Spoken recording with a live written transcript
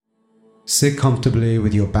Sit comfortably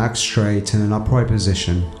with your back straight in an upright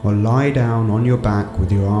position, or lie down on your back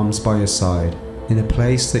with your arms by your side in a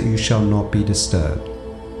place that you shall not be disturbed.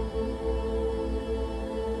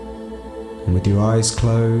 And with your eyes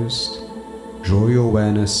closed, draw your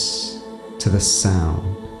awareness to the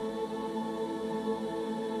sound.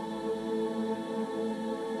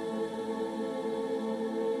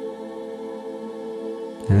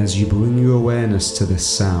 And as you bring your awareness to this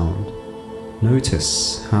sound,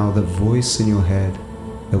 notice how the voice in your head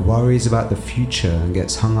that worries about the future and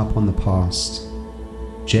gets hung up on the past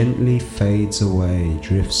gently fades away,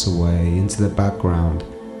 drifts away into the background,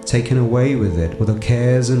 taken away with it with the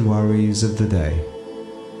cares and worries of the day.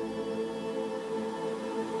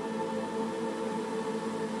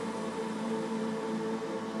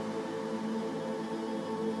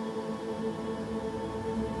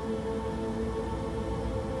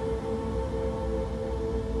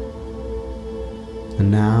 And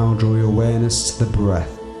now draw your awareness to the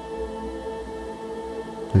breath.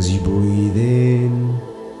 As you breathe in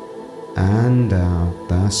and out,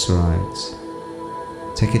 that's right.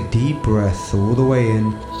 Take a deep breath all the way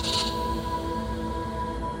in.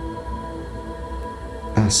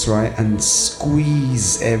 That's right, and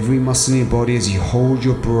squeeze every muscle in your body as you hold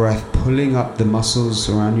your breath, pulling up the muscles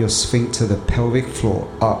around your sphincter, the pelvic floor,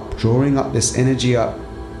 up, drawing up this energy up,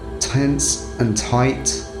 tense and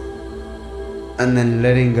tight. And then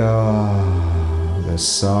letting go with a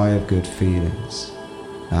sigh of good feelings.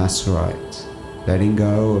 That's right. Letting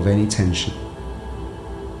go of any tension.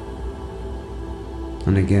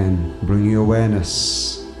 And again, bring your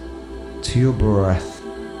awareness to your breath.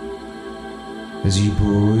 As you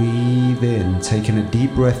breathe in, taking a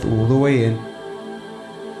deep breath all the way in.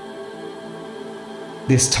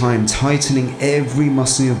 This time tightening every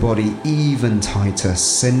muscle in your body even tighter,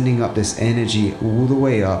 sending up this energy all the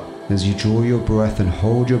way up. As you draw your breath and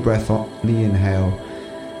hold your breath on the inhale,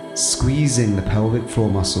 squeezing the pelvic floor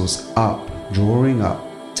muscles up, drawing up,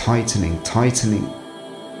 tightening,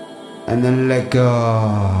 and then let go.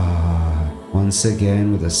 Once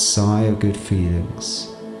again with a sigh of good feelings,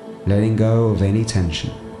 letting go of any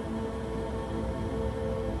tension,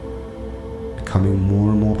 becoming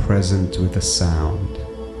more and more present with the sound,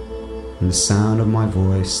 and the sound of my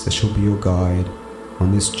voice that shall be your guide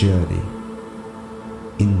on this journey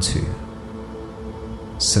into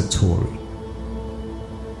Satori,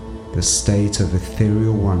 the state of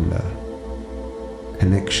ethereal wonder,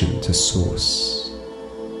 connection to source,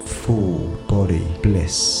 full body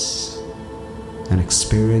bliss, an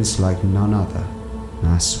experience like none other.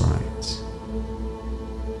 That's right.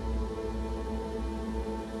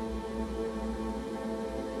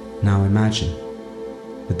 Now imagine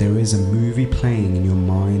that there is a movie playing in your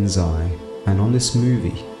mind's eye, and on this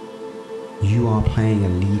movie you are playing a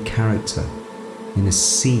lead character in a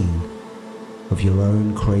scene of your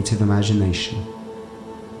own creative imagination.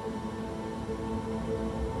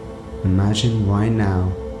 Imagine right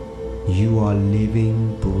now you are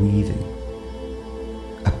living, breathing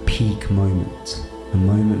a peak moment, a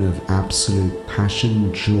moment of absolute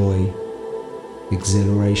passion, joy,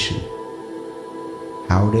 exhilaration.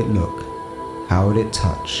 How would it look? How would it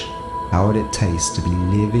touch? How would it taste to be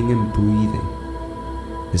living and breathing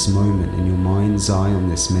this moment in your mind's eye on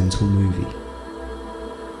this mental movie?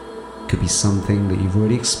 It could be something that you've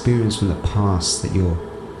already experienced from the past that you're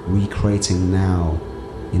recreating now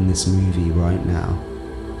in this movie right now.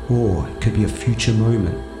 Or it could be a future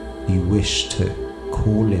moment you wish to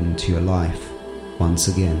call into your life once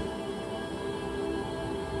again.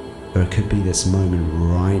 Or it could be this moment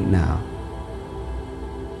right now.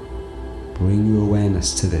 Bring your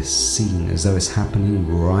awareness to this scene as though it's happening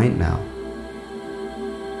right now.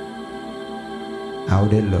 How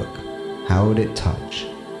would it look? How would it touch?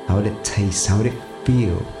 How would it taste? How would it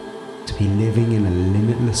feel to be living in a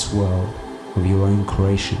limitless world of your own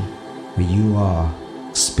creation, where you are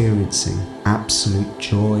experiencing absolute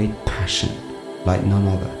joy, passion like none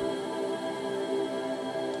other?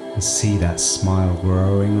 And see that smile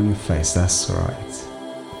growing on your face. That's right.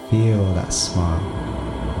 Feel that smile.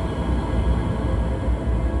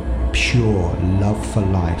 Pure love for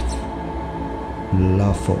life,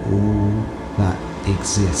 love for all that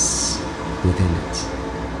exists within it.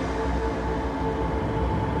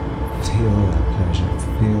 Feel that pleasure,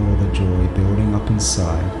 feel the joy building up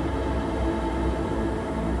inside.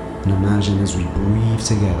 And imagine as we breathe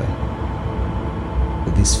together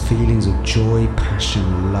that these feelings of joy,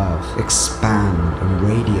 passion, love expand and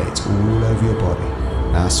radiate all over your body.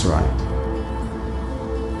 That's right.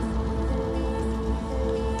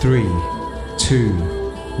 3, 2,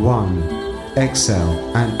 1. Exhale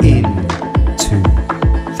and in. 2, 3,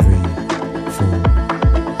 4.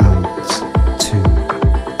 Out.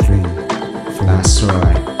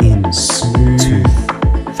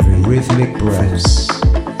 breaths.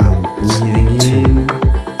 Breathing in,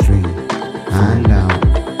 3, and out,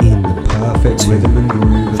 in the perfect rhythm and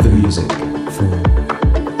groove of the music. 4,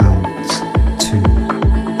 out, 2,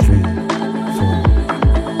 3, 4,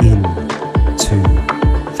 in, 2,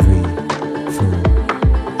 3, 4,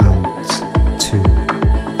 out, 2,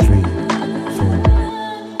 3, 4,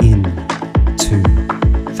 in, 2,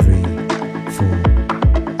 3, 4,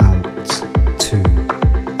 out, 2,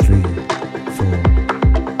 3, 4,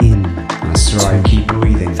 in. That's right, keep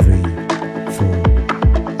breathing. 3, 4,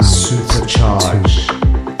 out, supercharge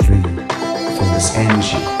 2, 3, 4, this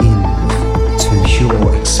energy in, 2, pure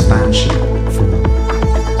expansion 4,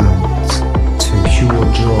 out, 2, pure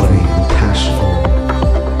joy and passion 4,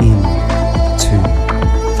 in, 2,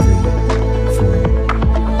 3, 4,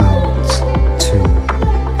 out, 2,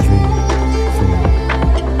 3, 4,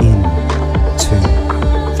 in, 2,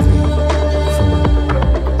 3, 4,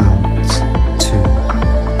 out, 2,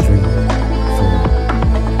 3, 4,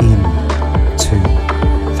 in, 2,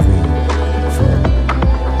 3, 4,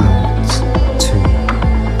 out, 2,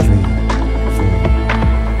 3, 4.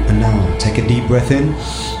 And now take a deep breath in.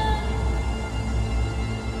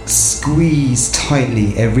 Squeeze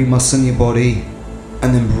tightly every muscle in your body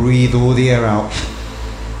and then breathe all the air out.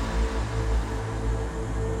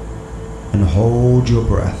 And hold your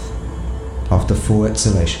breath after full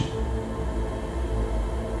exhalation.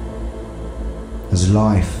 As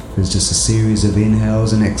life is just a series of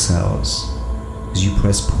inhales and exhales, as you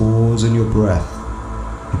press pause on your breath,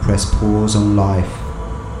 you press pause on life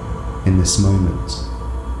in this moment,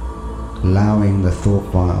 allowing the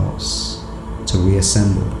thought files to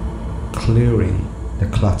reassemble, clearing the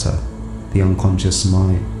clutter, the unconscious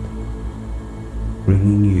mind,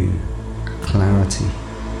 bringing you clarity.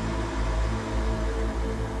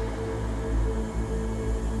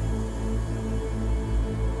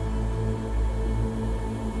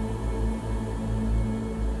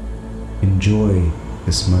 Enjoy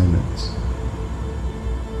this moment,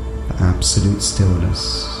 the absolute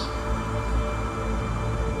stillness.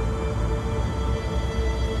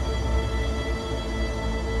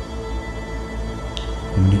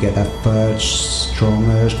 And when you get that first strong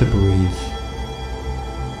urge to breathe,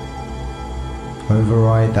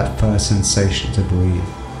 override that first sensation to breathe.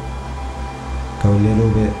 Go a little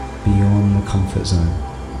bit beyond the comfort zone.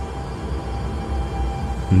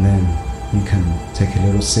 And then you can take a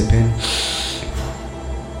little sip in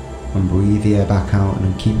and breathe the air back out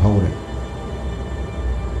and keep holding.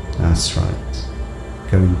 That's right.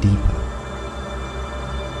 Going deeper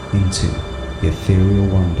into the ethereal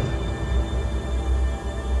wonder.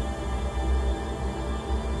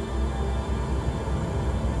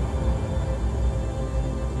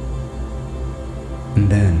 And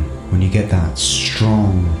then, when you get that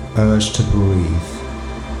strong urge to breathe,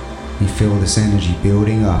 you feel this energy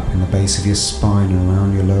building up in the base of your spine and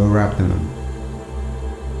around your lower abdomen.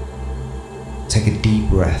 Take a deep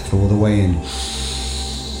breath all the way in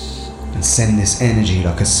and send this energy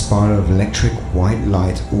like a spiral of electric white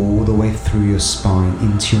light all the way through your spine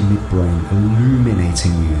into your midbrain,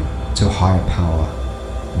 illuminating you to a higher power.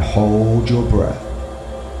 And hold your breath.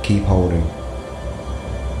 Keep holding.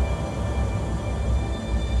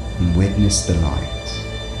 And witness the light.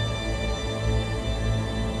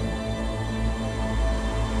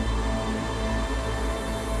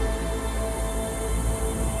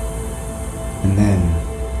 And then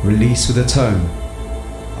release with a tone.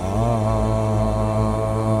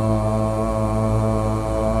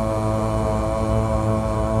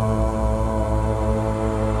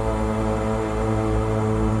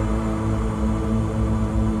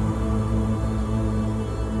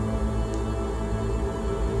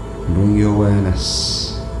 Bring your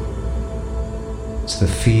awareness to the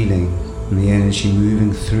feeling and the energy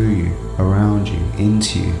moving through you, around you,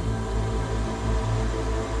 into you.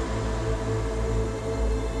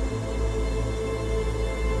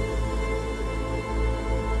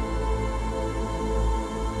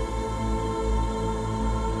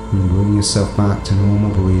 And bring yourself back to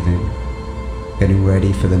normal breathing, getting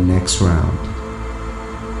ready for the next round.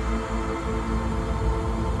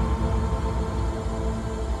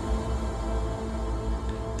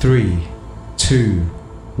 Three, 2,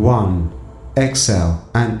 1, exhale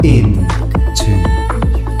and in, 2,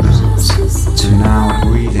 out, 2. Now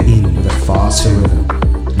breathing in with a faster rhythm,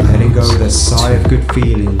 letting go of the sigh of good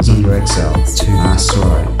feelings on your exhale. 2, that's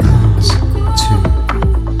right. Out, 2,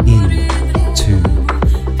 in, 2,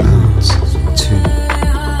 out, 2,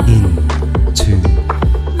 in, 2,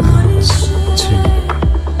 out, 2,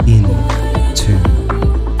 in, 2,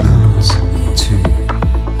 out, 2,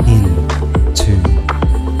 in, 2.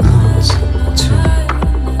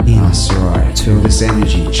 That's right. Feel this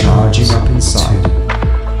energy charge charging up inside,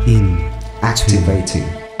 activating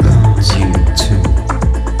you,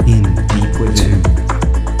 deep within,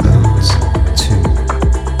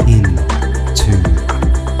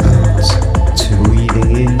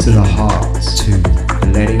 breathing into the heart,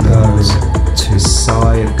 and letting go to a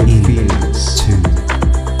sigh of good feelings,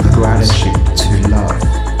 gratitude, love,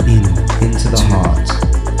 into the heart,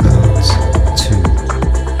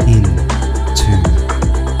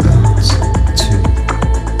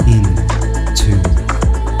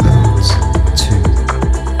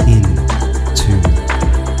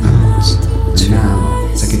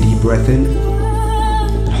 breath in,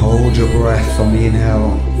 hold your breath on the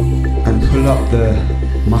inhale and pull up the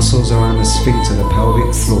muscles around the sphincter, the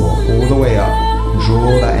pelvic floor, all the way up.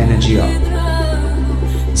 Draw that energy up.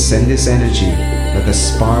 Send this energy like a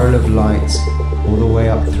spiral of light all the way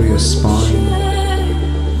up through your spine,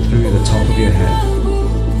 through the top of your head.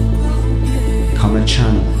 Become a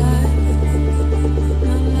channel.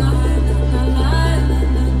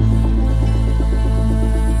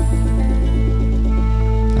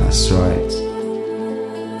 That's right.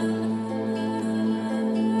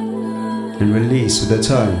 And release with a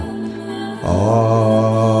tone.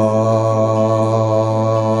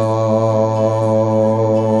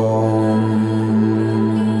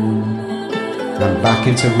 And back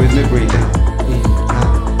into rhythmic breathing.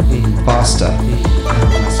 Faster.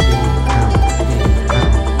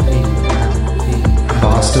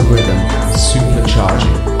 Faster rhythm.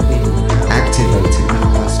 Supercharging. Activating.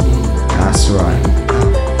 That's right.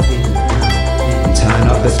 Turn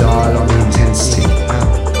up the dial on the intensity.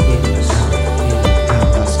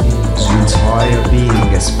 Your entire being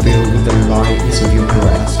gets filled with the light of your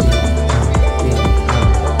breath.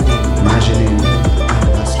 Imagining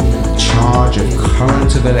a charge of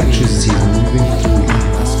current of electricity moving through you.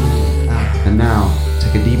 And now,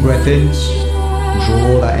 take a deep breath in,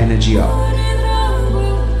 draw that energy up,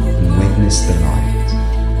 and witness the light.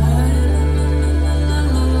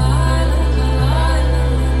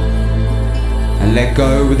 And let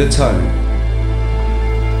go with a tone.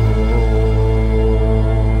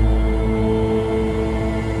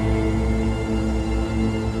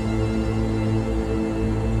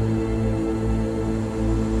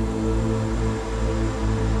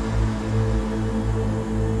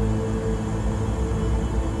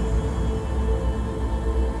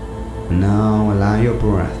 Now allow your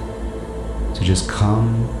breath to just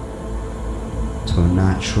come to a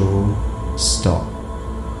natural stop.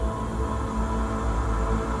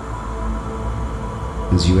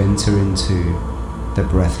 As you enter into the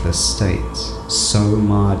breathless state,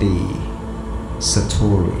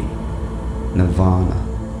 Somabreathjourneytosatori, Nirvana,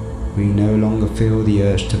 we no longer feel the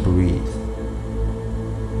urge to breathe.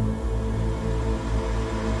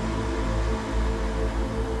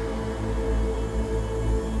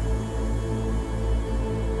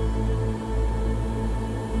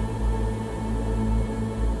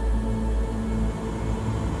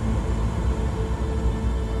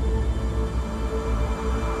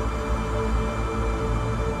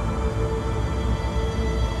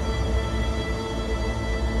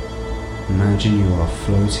 Imagine you are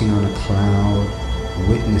floating on a cloud,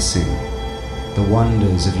 witnessing the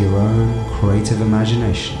wonders of your own creative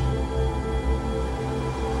imagination.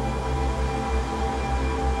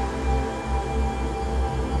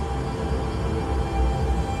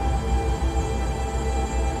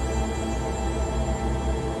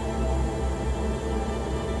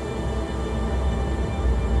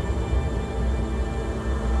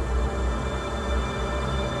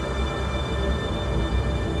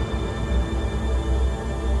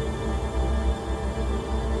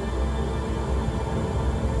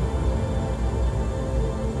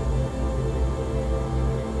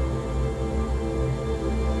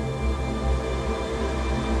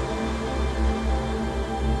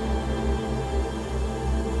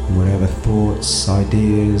 Whatever thoughts,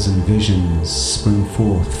 ideas and visions spring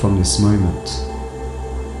forth from this moment,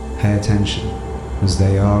 pay attention, as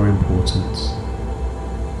they are important,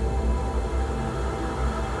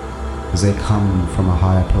 as they come from a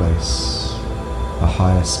higher place, a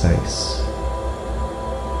higher space.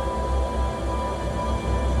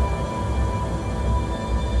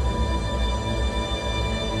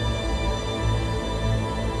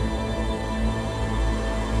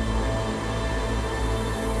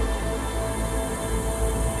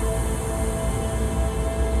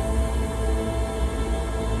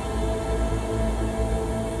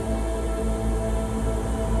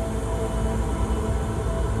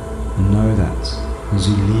 Know that as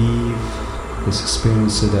you leave this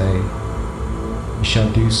experience today, you shall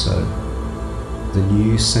do so with a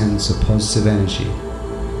new sense of positive energy,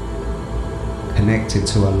 connected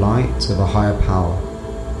to a light of a higher power.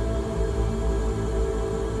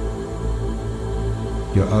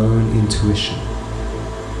 Your own intuition.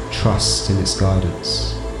 Trust in its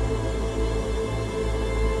guidance.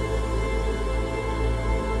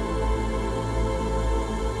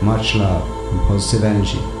 Much love and positive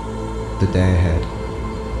energy the day ahead.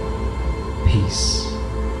 Peace.